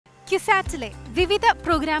CUSATലെ വിവിധ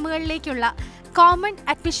പ്രോഗ്രാമുകളിലേക്കുള്ള common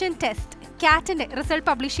admission test CATന്റെ result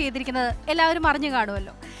publish ചെയ്തിരിക്കുന്നത് എല്ലാവരും അറിഞ്ഞു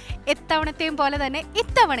കാണുമല്ലോ. എത്തവണത്തെയും പോലെ തന്നെ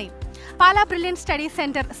ഇത്തവണയും പാലാ ബ്രില്യൻ സ്റ്റഡി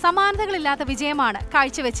സെന്റർ സമാനതകളില്ലാത്ത വിജയമാണ്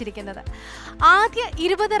കാഴ്ചവെച്ചിരിക്കുന്നത്. ആദ്യ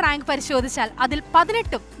 20 റാങ്ക് പരിശോധിച്ചാൽ അതിൽ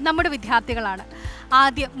 18ഉം നമ്മുടെ വിദ്യാർത്ഥികളാണ്.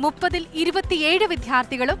 ആദ്യ 30ൽ 27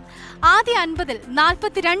 വിദ്യാർത്ഥികളും, ആദ്യ 50ൽ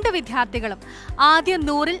 42 വിദ്യാർത്ഥികളും, ആദ്യ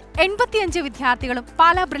 100ൽ 85 വിദ്യാർത്ഥികളും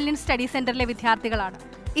പാലാ ബ്രില്യൻ സ്റ്റഡി സെന്ററിലെ വിദ്യാർത്ഥികളാണ്.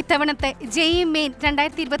 ഇത്തവണത്തെ JEE മെയിൻ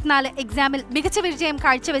 2024 എക്സാമിൽ മികച്ച വിജയം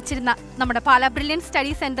കാഴ്ചവെച്ചിരുന്ന നമ്മുടെ പാലാ ബ്രില്യൻ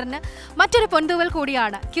സ്റ്റഡി സെന്ററിന് മറ്റൊരു പൊന്തൂവൽ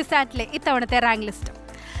കൂടിയാണ് CUSATലെ ഇത്തവണത്തെ rank list.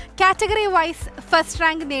 Category wise first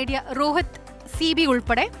rank നേടിയ രോഹിത് CB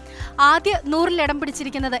ഉൾപ്പെടെ ആദ്യ 100ൽ ഇടം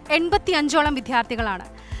പിടിച്ചിരിക്കുന്നത് 85ഓളം വിദ്യാർത്ഥികളാണ്.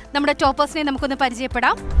 നമ്മുടെ ടോപ്പേഴ്സിനെ നമുക്കൊന്ന്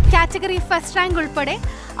പരിചയപ്പെടാം. കാറ്റഗറി ഫസ്റ്റ് റാങ്ക് ഉൾപ്പെടെ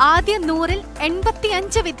ആദ്യ 100ൽ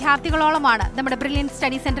 85 വിദ്യാർത്ഥികളോളമാണ് നമ്മുടെ ബ്രില്യൻ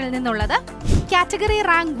സ്റ്റഡി സെന്ററിൽ നിന്നുള്ളത്. Category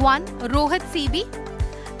rank 1 Rohit CB,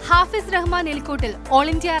 Hafiz Rahman എലിക്കോട്ടിൽ all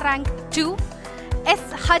India rank 2, S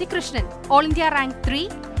Harikrishnan all India rank 3,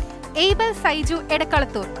 Abel Saiju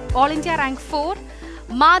Edakkalathur all India rank 4,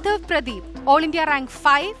 Madhav Pradeep all India rank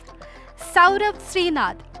 5, Saurabh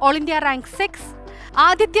Sreenath all India rank 6,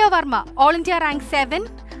 Aditya Varma all India rank 7,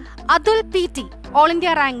 Atul PT all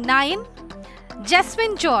India rank 9,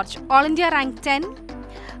 Jaswin George all India rank 10,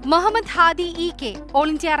 Muhammad Hadi EK all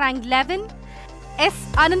India rank 11, S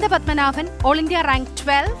Ananthapadmanabhan all India rank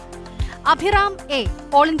 12, Abhiram A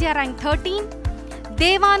all India rank 13,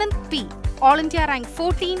 Devanand P all India rank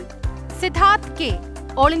 14, Siddharth K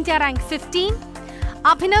all India rank 15,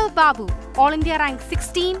 Abhinav Babu all India rank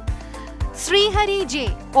 16, Sreehari J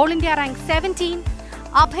all India rank 17,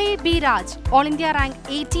 Abhay B Raj all India rank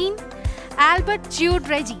 18, Albert Jude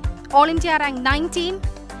Reggie all India rank 19,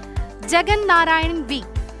 Jagan Narayan V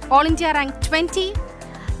all India rank 20,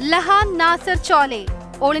 ലഹാൻ Nasar chole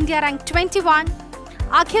all India rank 21,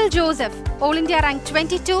 Akhil Joseph all India rank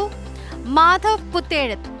 22, Madhav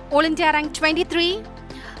Puthezhath all India rank 23,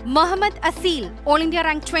 Muhammad Aseel all India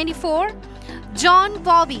rank 24, John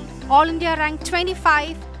Bobby all India rank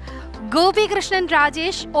 25, Gopi Krishnan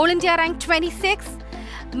Rajesh all India rank 26,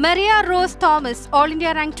 Maria rose Thomas all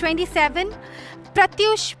India rank 27,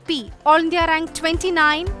 Pratyush P all India rank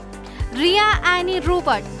 29, Riya Annie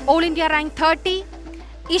റൂബർട്ട് all India rank 30,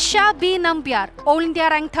 Isha B Nambiar all India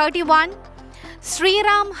rank 31,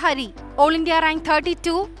 Sriram Hari all India rank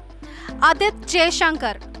 32, Adith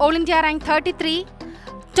Jaishankar all India rank 33,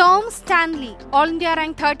 Tom Stanley all India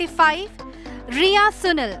rank 35, Riya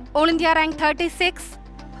Sunil all India rank 36,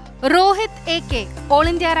 Rohit AK all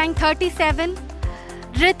India rank 37,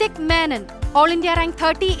 Hrithik Menon all India rank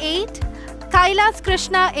 38, Kailas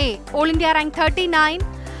Krishna A all India rank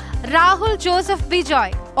 39, Rahul Joseph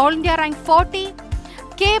Bijoy all India rank 40,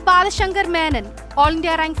 K Balashankar Menon all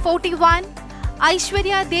India rank 41,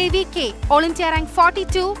 Aishwarya Devi K all India rank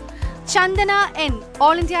 42, Chandana N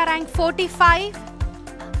all India rank 45,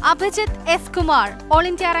 Abhijith S Kumar all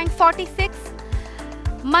India rank 46,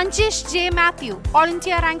 Manjeesh J Mathew all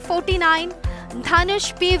India rank 49,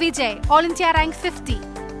 Dhanush P Vijay all India rank 50.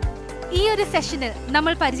 ഈ ഒരു സെഷനിൽ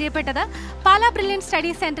നമ്മൾ പരിചയപ്പെട്ടത് Pala brilliant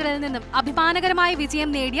study സെന്ററിൽ നിന്നും അഭിമാനകരമായ വിജയം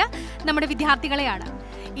നേടിയ നമ്മുടെ വിദ്യാർത്ഥികളെയാണ്.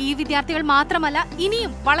 ഈ വിദ്യാർത്ഥികൾ മാത്രമല്ല,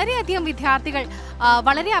 ഇനിയും വളരെയധികം വിദ്യാർത്ഥികൾ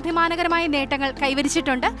വളരെ അഭിമാനകരമായ നേട്ടങ്ങൾ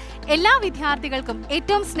കൈവരിച്ചിട്ടുണ്ട്. എല്ലാ വിദ്യാർത്ഥികൾക്കും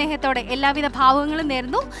ഏറ്റവും സ്നേഹത്തോടെ എല്ലാവിധ ഭാവങ്ങളും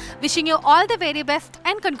നേരുന്നു. Wishing you all the very best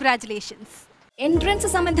and congratulations. Entrance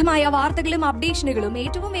സംബന്ധമായ വാർത്തകളും അപ്ഡേഷനുകളും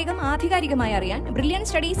ഏറ്റവും വേഗം ആധികാരികമായി അറിയാൻ ബ്രില്യൻ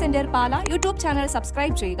സ്റ്റഡി സെന്റർ പാല യൂട്യൂബ് ചാനൽ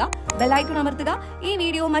സബ്സ്ക്രൈബ് ചെയ്യുക, ബെൽ ഐക്കൺ അമർത്തുക. ഈ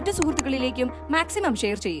വീഡിയോ മറ്റു സുഹൃത്തുക്കളിലേക്കും മാക്സിമം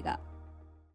ഷെയർ ചെയ്യുക.